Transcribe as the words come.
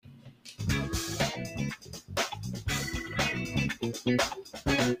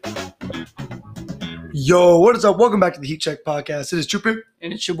Yo, what is up? Welcome back to the Heat Check Podcast. It is Trooper.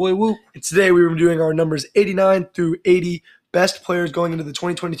 And it's your boy Whoop. And today we were doing our numbers 89 through 80 best players going into the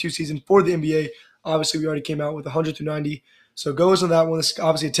 2022 season for the NBA. Obviously, we already came out with 100 through 90. So go listen to that one. This is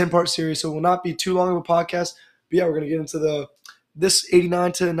obviously a 10-part series, so it will not be too long of a podcast. But yeah, we're going to get into this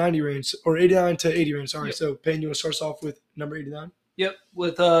 89 to 90 range, or 89 to 80 range. Sorry. Yep. So, Payne, you want to start us off with number 89? Yep.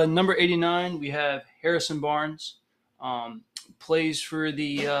 With number 89, we have Harrison Barnes. Plays for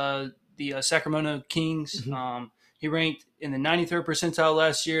the Sacramento Kings. Mm-hmm. He ranked in the 93rd percentile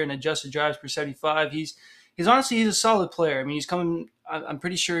last year and adjusted drives per 75. He's honestly a solid player. I mean, he's coming. I'm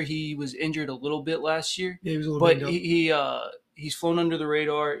pretty sure he was injured a little bit last year. Yeah, he was a little bit. But he's flown under the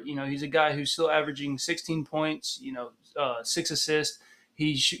radar. You know, he's a guy who's still averaging 16 points. 6 assists.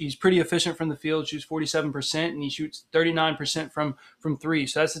 He's pretty efficient from the field. Shoots 47%, and he shoots 39% from three.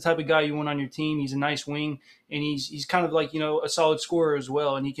 So that's the type of guy you want on your team. He's a nice wing, and he's kind of like a solid scorer as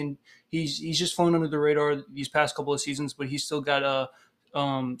well. And he's just flown under the radar these past couple of seasons, but he's still got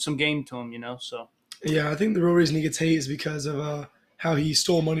some game to him. So yeah, I think the real reason he gets hate is because of how he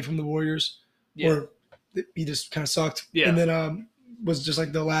stole money from the Warriors, or he just kind of sucked. Yeah, and then was just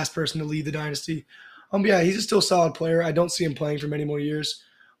like the last person to lead the dynasty. Yeah, he's still a solid player. I don't see him playing for many more years.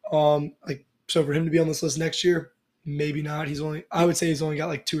 So for him to be on this list next year, maybe not. I would say he's only got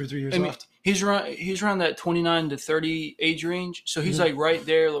like 2 or 3 years left. He's around that 29 to 30 age range. So he's like right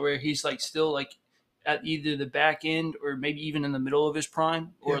there where he's like still like at either the back end or maybe even in the middle of his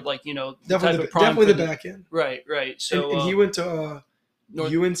prime, or definitely the back end. Right. So and he went to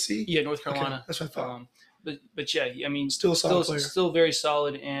UNC. Yeah, North Carolina. Okay, that's what I thought. But yeah, I mean, still a solid player. Still very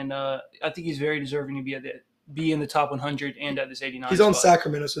solid, and I think he's very deserving to be in the top 100 and at this 89. He's on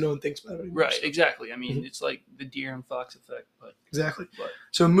Sacramento, so no one thinks about it anymore. Right, exactly. I mean, It's like the deer and fox effect. Exactly.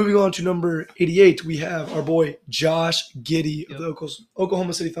 So moving on to number 88, we have our boy Josh Giddey of the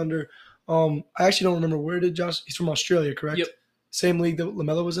Oklahoma City Thunder. I actually don't remember where did Josh. He's from Australia, correct? Yep. Same league that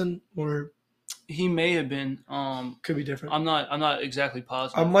LaMelo was in, or he may have been. Could be different. I'm not exactly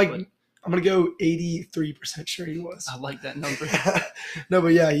positive. I'm going to go 83% sure he was. I like that number. No,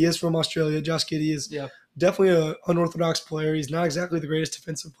 but yeah, he is from Australia. Josh Giddey is definitely an unorthodox player. He's not exactly the greatest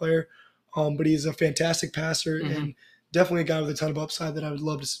defensive player, but he's a fantastic passer and definitely a guy with a ton of upside that I would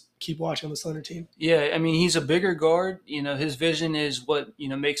love to keep watching on this Thunder team. Yeah, I mean, he's a bigger guard. His vision is what,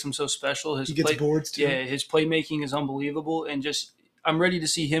 makes him so special. He gets boards too. Yeah, his playmaking is unbelievable. And I'm ready to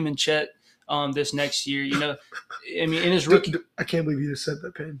see him and Chet this next year. I mean, in his rookie. I can't believe you just said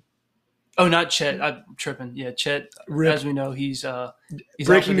that, Payne. Oh, not Chet. I'm tripping. Yeah, Chet. Rip. As we know, he's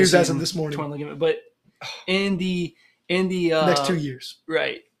breaking news as of this morning. But in the next 2 years,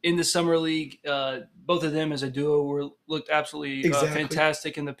 right in the summer league, both of them as a duo looked absolutely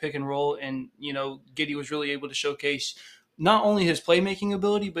fantastic in the pick and roll, and Giddey was really able to showcase not only his playmaking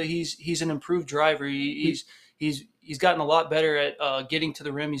ability, but he's an improved driver. He's gotten a lot better at getting to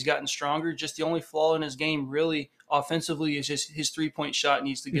the rim. He's gotten stronger. Just the only flaw in his game, really, offensively, is just his 3-point shot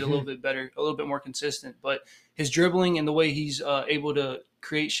needs to get a little bit better, a little bit more consistent. But his dribbling and the way he's able to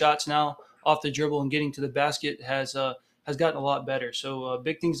create shots now off the dribble and getting to the basket has gotten a lot better. So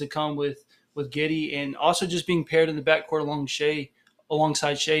big things to come with Giddey, and also just being paired in the backcourt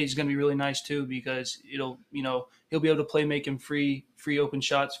alongside Shea is going to be really nice too, because he'll be able to play making free open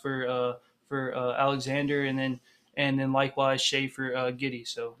shots for Alexander, and then likewise Shea for Giddey.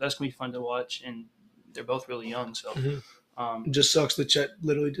 So that's gonna be fun to watch, and they're both really young. So it just sucks that Chet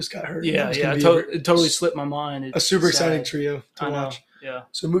literally just got hurt. Yeah, it totally slipped my mind. It's a super exciting trio to watch. Yeah.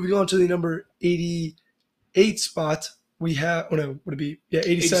 So moving on to the number 88 spot, we have would it be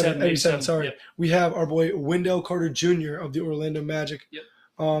 87. Sorry, yep. We have our boy Wendell Carter Jr. of the Orlando Magic. Yep.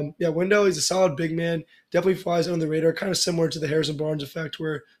 Wendell is a solid big man. Definitely flies under the radar, kind of similar to the Harrison Barnes effect,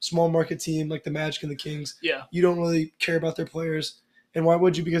 where small market team like the Magic and the Kings, you don't really care about their players. And why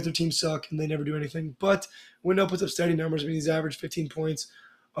would you? Because their teams suck and they never do anything. But Wendell puts up steady numbers. I mean, he's averaged 15 points,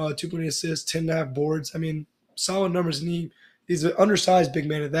 2.8 assists, 10.5 boards. I mean, solid numbers. And he's an undersized big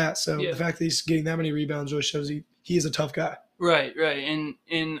man at that. So the fact that he's getting that many rebounds really shows he is a tough guy. Right.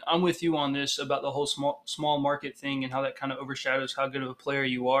 And I'm with you on this about the whole small market thing and how that kind of overshadows how good of a player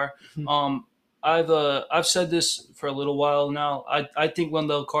you are. I've said this for a little while now. I think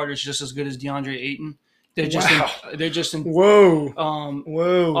Wendell Carter is just as good as DeAndre Ayton. They're just in. Whoa.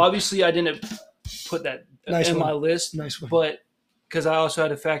 Whoa. Obviously, I didn't put that in my list. Nice one. But because I also had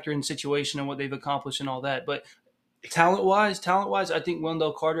to factor in situation and what they've accomplished and all that. But talent-wise, I think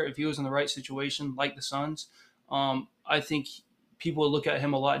Wendell Carter, if he was in the right situation, like the Suns, I think people would look at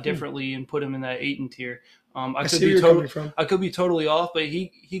him a lot differently and put him in that Ayton tier. I could be totally off, but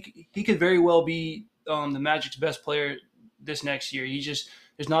he could very well be the Magic's best player this next year.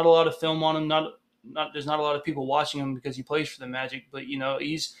 There's not a lot of film on him. There's not a lot of people watching him because he plays for the Magic. But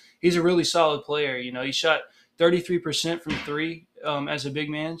he's a really solid player. He shot 33% from three as a big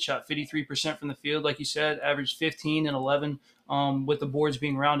man. Shot 53% from the field, like you said. Averaged 15 and 11 with the boards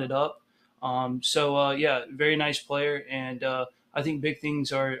being rounded up. Very nice player, and I think big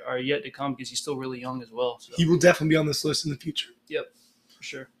things are yet to come because he's still really young as well. So. He will definitely be on this list in the future. Yep, for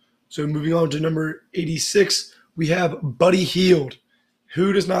sure. So moving on to number 86, we have Buddy Hield.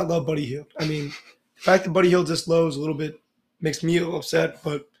 Who does not love Buddy Hield? I mean, the fact that Buddy Hield's this low is a little bit makes me a little upset,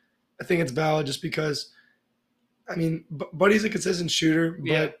 but I think it's valid just because, I mean, Buddy's a consistent shooter,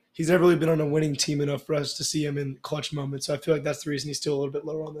 but he's never really been on a winning team enough for us to see him in clutch moments. So I feel like that's the reason he's still a little bit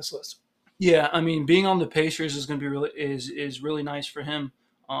lower on this list. Yeah, I mean, being on the Pacers is going to be really nice for him,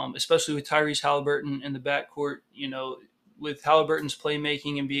 especially with Tyrese Halliburton in the backcourt. With Halliburton's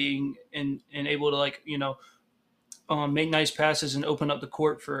playmaking and being and able to make nice passes and open up the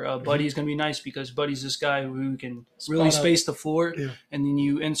court for Buddy is going to be nice because Buddy's this guy who can really space the floor. Yeah. And then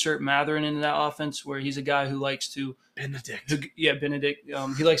you insert Mathurin into that offense where he's a guy who likes to Benedict.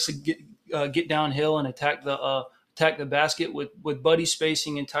 He likes to get downhill and attack the basket with Buddy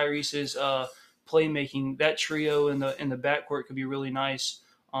spacing and Tyrese's playmaking. That trio in the backcourt could be really nice.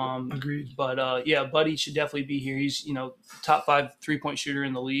 Agreed. But Buddy should definitely be here. He's top 5 3-point shooter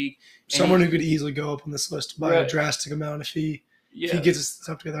in the league. Someone who could easily go up on this list by a drastic amount if he gets his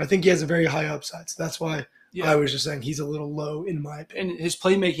stuff together. I think he has a very high upside, so that's why I was just saying he's a little low in my opinion. And his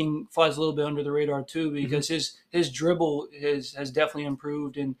playmaking flies a little bit under the radar too because his dribble has definitely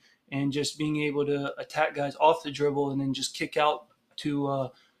improved and just being able to attack guys off the dribble and then just kick out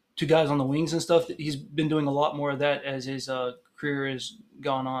to guys on the wings and stuff. He's been doing a lot more of that as his career has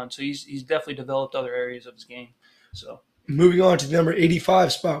gone on. So he's definitely developed other areas of his game. So moving on to the number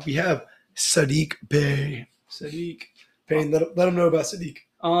 85 spot, we have Saddiq Bey. Payne, let him know about Saddiq.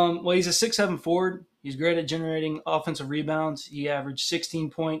 Well, he's a 6'7" forward. He's great at generating offensive rebounds. He averaged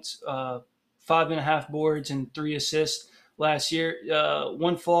 16 points, 5.5 boards, and 3 assists last year.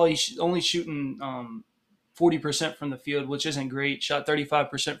 One flaw, he's only shooting 40% from the field, which isn't great. Shot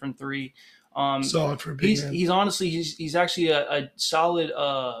 35% from three. Solid for a big man. He's honestly he's actually a solid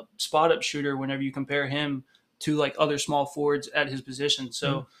spot up shooter whenever you compare him to like other small forwards at his position.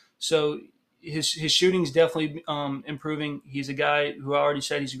 So his shooting's definitely improving. He's a guy who I already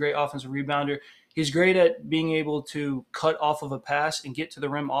said he's a great offensive rebounder. He's great at being able to cut off of a pass and get to the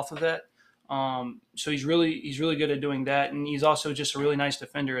rim off of that. So he's really good at doing that, and he's also just a really nice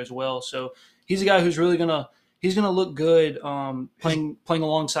defender as well. So he's a guy who's really gonna look good playing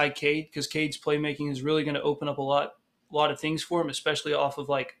alongside Cade because Cade's playmaking is really gonna open up a lot of things for him, especially off of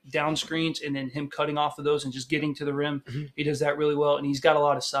like down screens and then him cutting off of those and just getting to the rim. Mm-hmm. He does that really well, and he's got a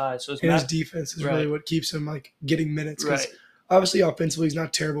lot of size. So his defense is really what keeps him like getting minutes. Right. Obviously, offensively, he's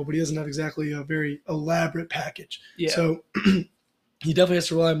not terrible, but he doesn't have exactly a very elaborate package. Yeah. So he definitely has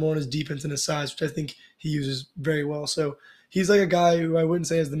to rely more on his defense and his size, which I think he uses very well. So he's like a guy who I wouldn't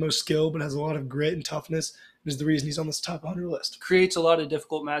say has the most skill, but has a lot of grit and toughness, and is the reason he's on this top 100 list. Creates a lot of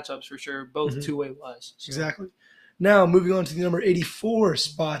difficult matchups for sure, both two-way wise. So. Exactly. Now, moving on to the number 84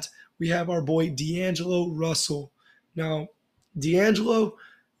 spot, we have our boy D'Angelo Russell. Now, D'Angelo,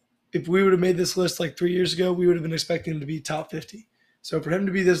 if we would have made this list like 3 years ago, we would have been expecting him to be top 50. So for him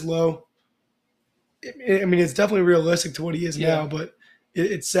to be this low, I mean, it's definitely realistic to what he is now, but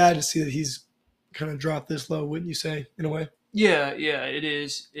it's sad to see that he's kind of dropped this low, wouldn't you say, in a way? Yeah, it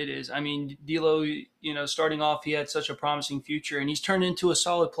is. It is. I mean, D'Lo, starting off, he had such a promising future, and he's turned into a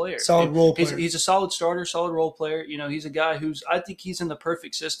solid player. Solid role player. He's a solid starter, solid role player. He's a guy I think he's in the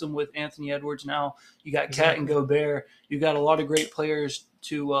perfect system with Anthony Edwards now. You got Cat and Gobert. You got a lot of great players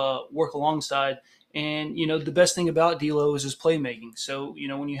to work alongside. And, the best thing about D'Lo is his playmaking. So,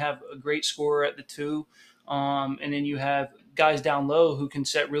 when you have a great scorer at the 2, and then you have guys down low who can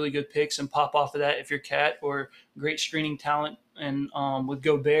set really good picks and pop off of that if you're Cat, or great screening talent and with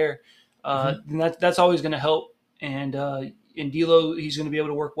Gobert, then that's always going to help. And in D'Lo, he's going to be able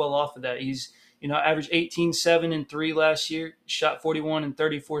to work well off of that. He's averaged 18, 7, and 3 last year, shot 41 and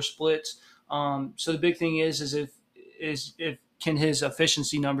 34 splits. So the big thing is if can his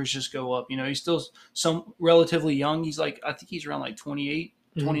efficiency numbers just go up? He's still relatively young. He's I think he's around 28,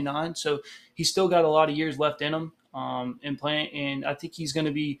 29. So he's still got a lot of years left in him. And playing, and I think he's going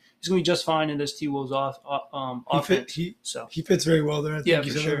to be just fine in this T-Wolves offense. He fits very well there. I think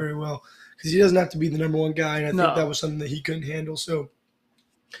he's done very well because he doesn't have to be the number one guy, and I think that was something that he couldn't handle. So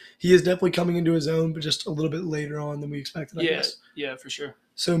he is definitely coming into his own, but just a little bit later on than we expected. I guess. Yeah, for sure.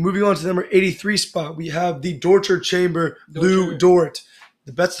 So moving on to the number 83 spot, we have the Dortcher Chamber, Lou Dort.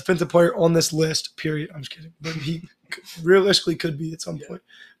 the best defensive player on this list, period. I'm just kidding. But he realistically could be at some point.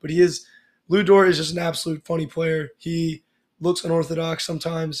 But he is – Lu Dort is just an absolute funny player. He looks unorthodox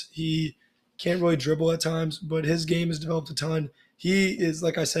sometimes. He can't really dribble at times, but his game has developed a ton. He is,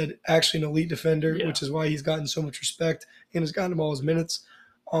 like I said, actually an elite defender, which is why he's gotten so much respect and has gotten him all his minutes.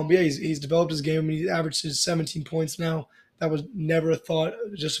 But yeah, he's developed his game. I mean, he averages 17 points now. That was never a thought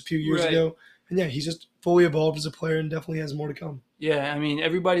just a few years ago. And yeah, he's just fully evolved as a player and definitely has more to come. Yeah, I mean,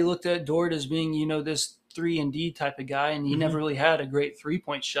 everybody looked at Dort as being, this 3-and-D type of guy, and he never really had a great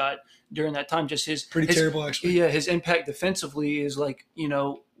three-point shot during that time. Just his terrible, actually. Yeah, his impact defensively is like,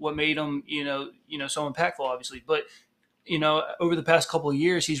 what made him, so impactful, obviously. But, over the past couple of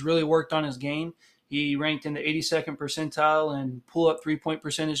years, he's really worked on his game. He ranked in the 82nd percentile and pull-up three-point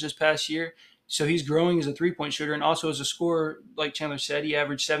percentage this past year. So he's growing as a three-point shooter and also as a scorer. Like Chandler said, he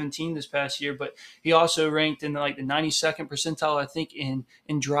averaged 17 this past year, but he also ranked in the 92nd percentile, I think, in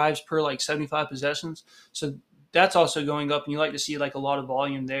drives per 75 possessions. So that's also going up, and you like to see a lot of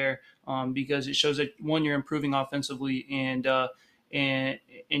volume there because it shows that one, you're improving offensively, and yeah.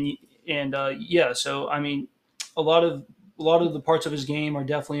 So I mean, a lot of the parts of his game are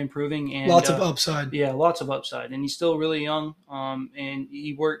definitely improving, and lots of upside. Yeah, lots of upside, and he's still really young. And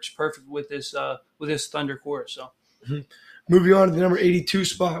he works perfect with this Thunder core. So, moving on to the number 82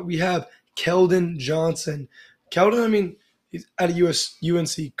 spot, we have Keldon Johnson. Keldon, I mean, he's at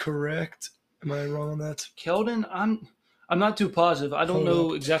UNC, correct? Am I wrong on that? Keldon, I'm not too positive. I don't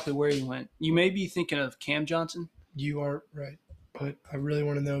know exactly where he went. You may be thinking of Cam Johnson. You are right, but I really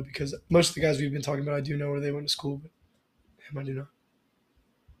want to know because most of the guys we've been talking about, I do know where they went to school, but I do not.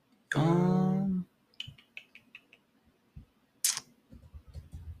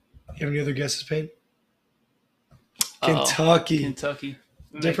 You have any other guesses, Payne? Kentucky.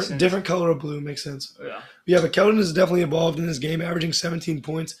 Different color of blue makes sense. Yeah, but Keldon is definitely evolved in his game, averaging 17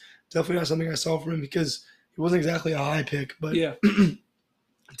 points. Definitely not something I saw from him because he wasn't exactly a high pick, but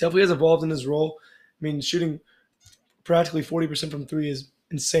definitely has evolved in his role. I mean, shooting practically 40% from three is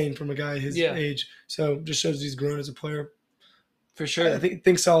insane from a guy his age. So just shows he's grown as a player. For sure. I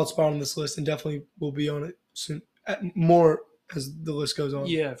think solid spot on this list and definitely will be on it soon, more as the list goes on.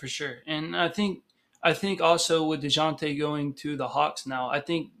 Yeah, for sure. And I think also with DeJounte going to the Hawks now, I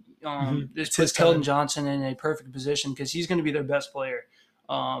think this puts Keldon Johnson in a perfect position because he's going to be their best player.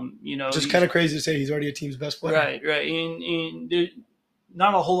 Just kind of crazy to say he's already a team's best player. Right. And there,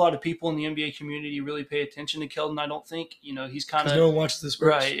 not a whole lot of people in the NBA community really pay attention to Keldon, I don't think. He's kind of – no one watches this.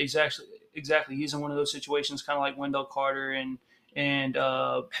 Right, exactly. He's in one of those situations kind of like Wendell Carter and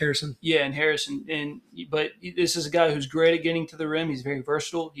Harrison. Yeah, and Harrison. But this is a guy who's great at getting to the rim. He's very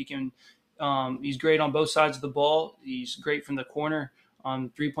versatile. He can he's great on both sides of the ball. He's great from the corner on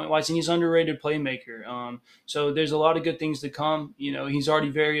 3-point wise, and he's an underrated playmaker. So there's a lot of good things to come. He's already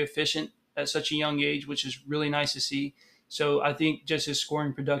very efficient at such a young age, which is really nice to see. So I think just his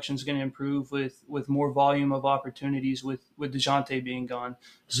scoring production is going to improve with more volume of opportunities with DeJounte being gone.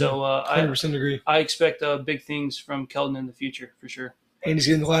 So 100% agree. I expect big things from Keldon in the future for sure. And he's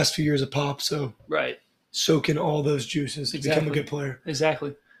getting the last few years of pop, so right, soaking all those juices to become a good player.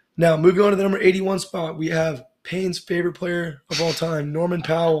 Exactly. Now moving on to the number 81 spot, we have Payne's favorite player of all time, Norman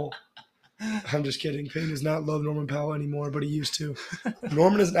Powell. I'm just kidding. Payne does not love Norman Powell anymore, but he used to.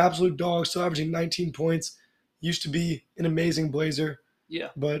 Norman is an absolute dog, still averaging 19 points. Used to be an amazing Blazer. Yeah.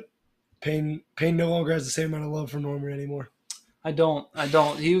 But Payne no longer has the same amount of love for Norman anymore. I don't.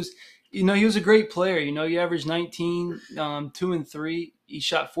 He was a great player. He averaged 19, 2 and 3. He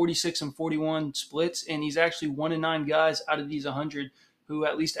shot 46 and 41 splits, and he's actually 1 in 9 guys out of these 100 who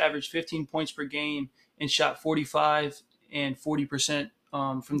at least averaged 15 points per game and shot 45 and 40%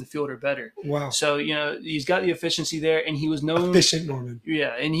 from the field or better. Wow. So, he's got the efficiency there, and he was known – efficient Norman.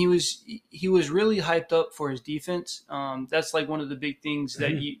 Yeah, and he was really hyped up for his defense. That's like one of the big things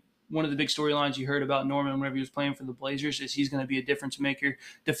that one of the big storylines you heard about Norman whenever he was playing for the Blazers is he's going to be a difference maker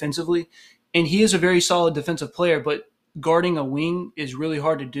defensively. And he is a very solid defensive player, but guarding a wing is really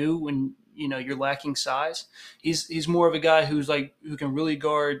hard to do when you're lacking size. He's more of a guy who can really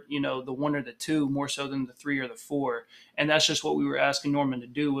guard the 1 or the 2 more so than the 3 or the 4, and that's just what we were asking Norman to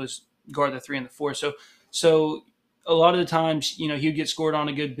do was guard the 3 and the 4. So a lot of the times he'd get scored on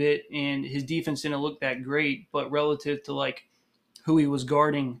a good bit and his defense didn't look that great, but relative to who he was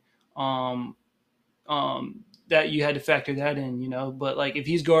guarding, that you had to factor that in. But if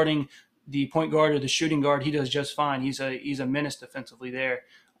he's guarding the point guard or the shooting guard, he does just fine. He's a menace defensively there.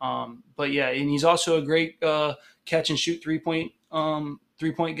 But yeah, and he's also a great catch and shoot 3-point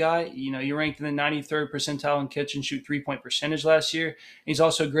guy. He ranked in the 93rd percentile in catch and shoot 3-point percentage last year. He's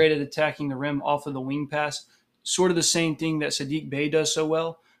also great at attacking the rim off of the wing pass. sort of the same thing that Saddiq Bey does so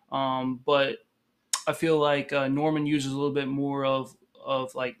well. But I feel like Norman uses a little bit more of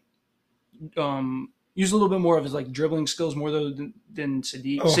like use a little bit more of his like dribbling skills more than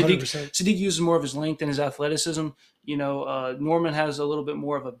Saddiq. Oh, Saddiq uses more of his length and his athleticism. Norman has a little bit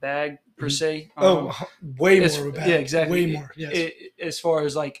more of a bag per se. Way more of a bag. Yeah, exactly. Way more. Yes. As far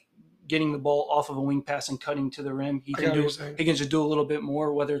as like getting the ball off of a wing pass and cutting to the rim, he can just do a little bit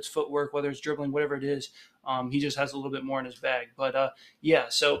more, whether it's footwork, whether it's dribbling, whatever it is. He just has a little bit more in his bag. But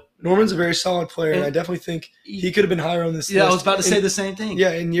so Norman's a very solid player, and I definitely think he could have been higher on this list. Yeah, I was about to say the same thing.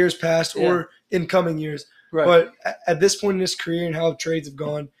 Yeah, in years past or in coming years. Right. But at this point in his career and how trades have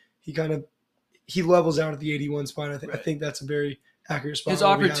gone, he levels out at the 81 spot. I think that's a very accurate spot. His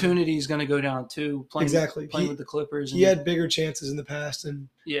opportunity is going to go down too. Playing with the Clippers. He had bigger chances in the past and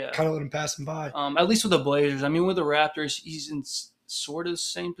kind of let him pass him by. At least with the Blazers. I mean, with the Raptors, he's in sort of the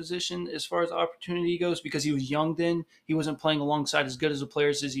same position as far as opportunity goes because he was young then. He wasn't playing alongside as good as the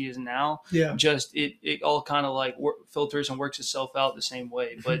players as he is now. Yeah. Just it all kind of like filters and works itself out the same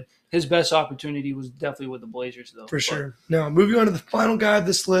way. But his best opportunity was definitely with the Blazers, though. For sure. Now, moving on to the final guy of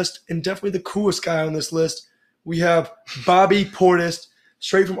this list, and definitely the coolest guy on this list, we have Bobby Portis,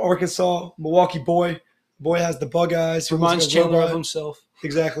 straight from Arkansas, Milwaukee boy. Boy has the bug eyes. Reminds Chandler of himself.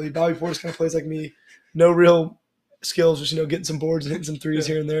 Exactly. Bobby Portis kind of plays like me. No real skills, just getting some boards and hitting some threes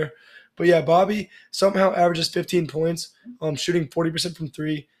here and there. But yeah, Bobby somehow averages 15 points, shooting 40% from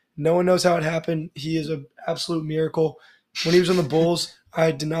three. No one knows how it happened. He is an absolute miracle. When he was on the Bulls,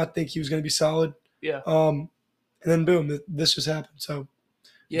 I did not think he was going to be solid. Yeah. And then boom, this just happened. So,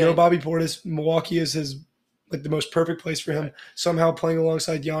 Bobby Portis. Milwaukee is the most perfect place for him. Right. Somehow playing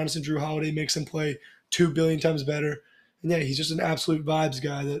alongside Giannis and Drew Holiday makes him play 2 billion times better. And he's just an absolute vibes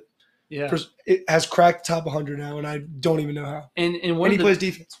guy that it has cracked top 100 now, and I don't even know how. And he plays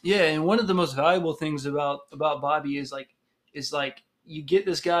defense. Yeah, and one of the most valuable things about Bobby is you get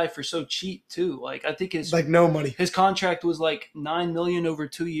this guy for so cheap too. Like I think his no money. His contract was like $9 million over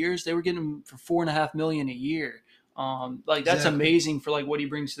 2 years. They were getting him for $4.5 million a year. That's amazing for what he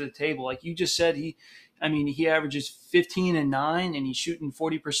brings to the table. Like you just said, he averages 15 and 9, and he's shooting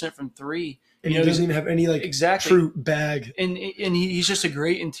 40% from three. And he doesn't even have any true bag. And he's just a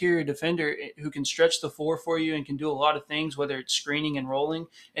great interior defender who can stretch the floor for you and can do a lot of things, whether it's screening and rolling,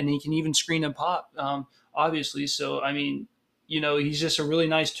 and he can even screen and pop, obviously. So he's just a really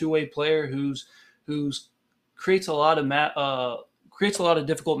nice two-way player who's creates a lot of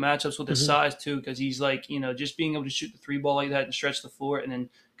difficult matchups with his size too, because he's just being able to shoot the three ball like that and stretch the floor, and then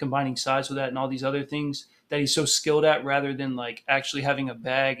combining size with that and all these other things that he's so skilled at, rather than actually having a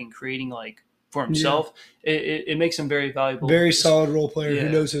bag and creating for himself. It makes him very valuable. Very solid role player who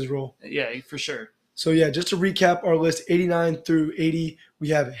knows his role. Yeah, for sure. So just to recap our list, 89 through 80, we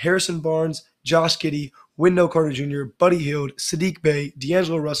have Harrison Barnes, Josh Giddey, Wendell Carter Jr., Buddy Hield, Saddiq Bey,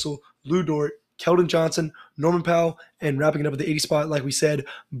 D'Angelo Russell, Lou Dort, Keldon Johnson, Norman Powell, and wrapping it up at the 80 spot, like we said,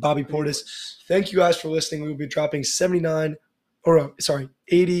 Bobby Portis. Thank you guys for listening. We will be dropping 79 through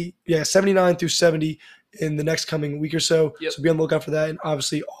 70 in the next coming week or so. Yep. So be on the lookout for that, and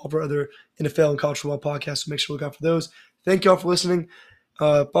obviously all of our other NFL and college football podcasts, so make sure to look out for those. Thank you all for listening.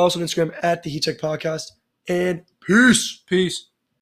 Follow us on Instagram at the Heat Check Podcast, and peace. Peace.